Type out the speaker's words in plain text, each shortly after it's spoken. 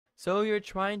So you're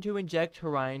trying to inject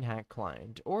Horion Hack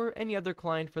Client, or any other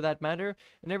client for that matter,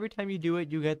 and every time you do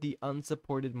it, you get the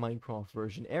unsupported Minecraft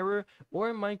version error,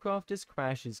 or Minecraft just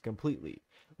crashes completely.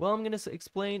 Well, I'm going to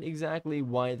explain exactly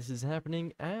why this is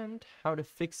happening, and how to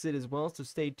fix it as well, so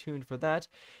stay tuned for that.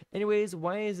 Anyways,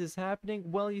 why is this happening?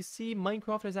 Well, you see,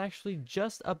 Minecraft has actually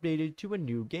just updated to a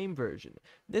new game version,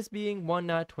 this being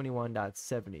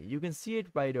 1.21.70. You can see it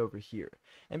right over here.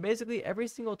 And basically, every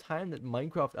single time that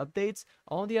Minecraft updates,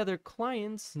 all the other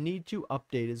clients need to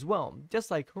update as well, just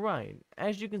like Horion.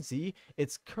 As you can see,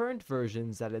 its current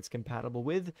versions that it's compatible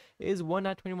with is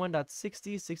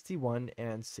 1.21.60, 61,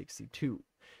 and 62.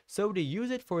 So to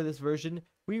use it for this version,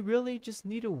 we really just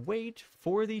need to wait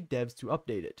for the devs to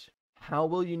update it. How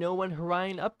will you know when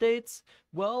Horion updates?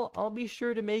 Well, I'll be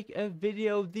sure to make a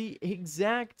video the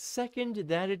exact second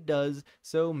that it does,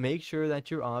 so make sure that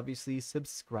you're obviously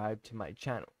subscribed to my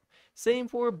channel. Same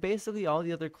for basically all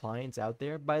the other clients out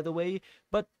there, by the way,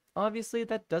 but obviously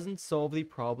that doesn't solve the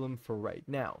problem for right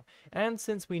now. And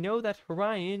since we know that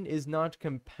Horion is not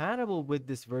compatible with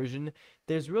this version,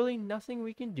 there's really nothing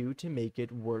we can do to make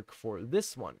it work for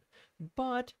this one.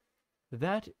 But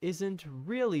that isn't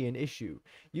really an issue.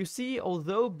 You see,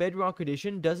 although Bedrock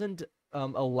Edition doesn't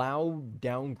allow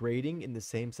downgrading in the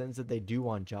same sense that they do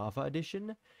on Java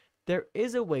Edition, there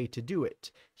is a way to do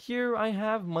it. Here I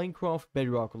have Minecraft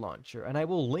Bedrock Launcher, and I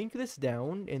will link this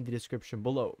down in the description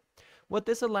below. What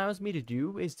this allows me to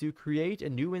do is to create a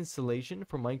new installation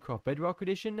for Minecraft Bedrock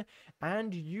Edition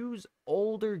and use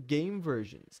older game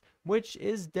versions, which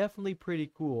is definitely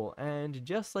pretty cool. And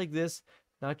just like this,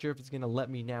 not sure if it's going to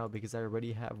let me now because I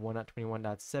already have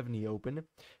 1.21.70 open,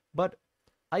 but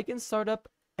I can start up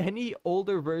any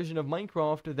older version of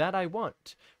Minecraft that I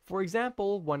want. For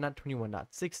example,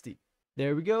 1.21.60.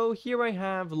 There we go, here I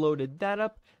have loaded that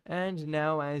up, and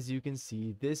now as you can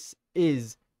see, this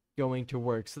is going to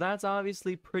work. So that's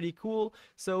obviously pretty cool.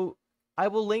 So I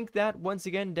will link that once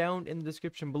again down in the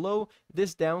description below,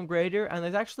 this downgrader, and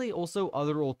there's actually also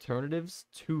other alternatives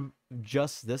to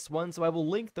just this one, so I will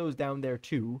link those down there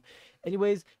too.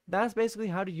 Anyways, that's basically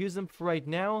how to use them for right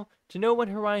now. To know when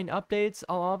Horion updates,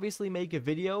 I'll obviously make a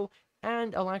video,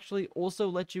 and I'll actually also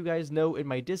let you guys know in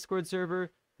my Discord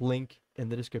server, link in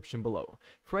the description below.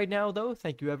 For right now though,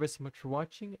 thank you ever so much for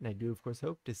watching, and I do of course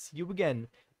hope to see you again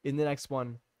in the next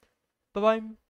one. Bye bye!